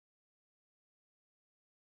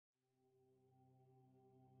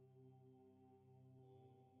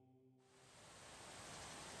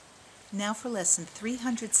Now for Lesson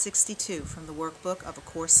 362 from the Workbook of A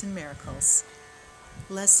Course in Miracles.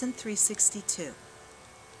 Lesson 362.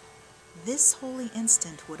 This holy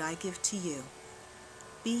instant would I give to you.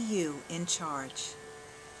 Be you in charge,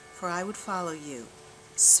 for I would follow you,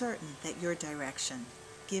 certain that your direction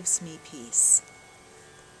gives me peace.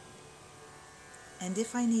 And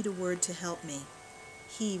if I need a word to help me,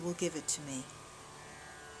 He will give it to me.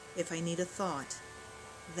 If I need a thought,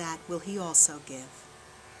 that will He also give.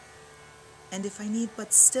 And if I need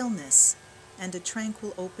but stillness and a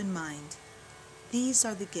tranquil open mind, these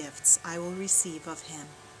are the gifts I will receive of Him.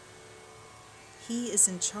 He is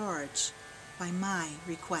in charge by my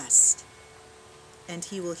request, and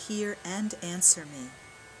He will hear and answer me,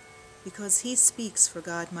 because He speaks for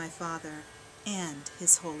God my Father and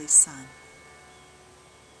His Holy Son.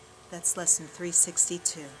 That's Lesson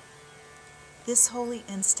 362. This holy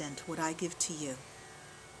instant would I give to you.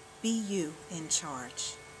 Be you in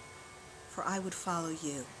charge, for I would follow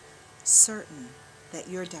you, certain that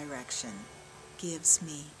your direction gives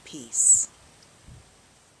me peace.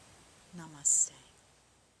 Namaste.